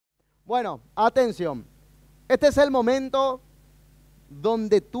Bueno, atención. Este es el momento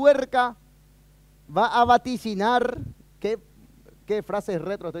donde Tuerca va a vaticinar. ¿Qué frases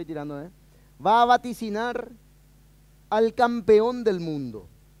retro estoy tirando, Va a vaticinar al campeón del mundo.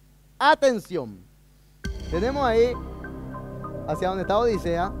 Atención. Tenemos ahí, hacia donde está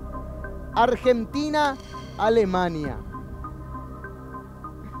Odisea, Argentina, Alemania.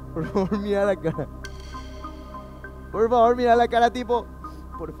 Por favor, mira la cara. Por favor, mira la cara tipo,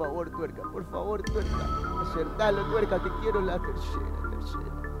 por favor, Tuerca, acertalo, Tuerca, que quiero la tercera.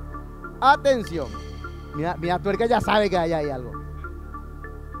 Atención. Mira, Tuerca ya sabe que ahí hay algo.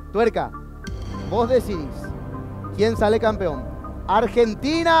 Tuerca, vos decidís quién sale campeón.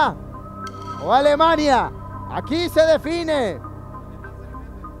 ¿Argentina o Alemania? Aquí se define.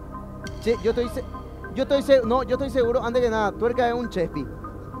 Che, yo estoy seguro, antes que nada, Tuerca es un chespi.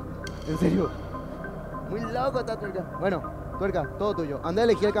 En serio. Muy loco está Tuerca. Bueno, Tuerca, todo tuyo. Anda a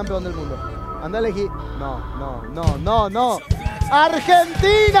elegir el campeón del mundo. Anda a elegir. No.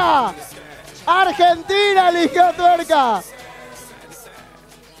 ¡Argentina! ¡Argentina eligió Tuerca!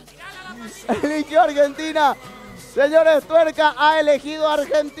 Eligió Argentina. Señores, Tuerca ha elegido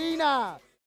Argentina.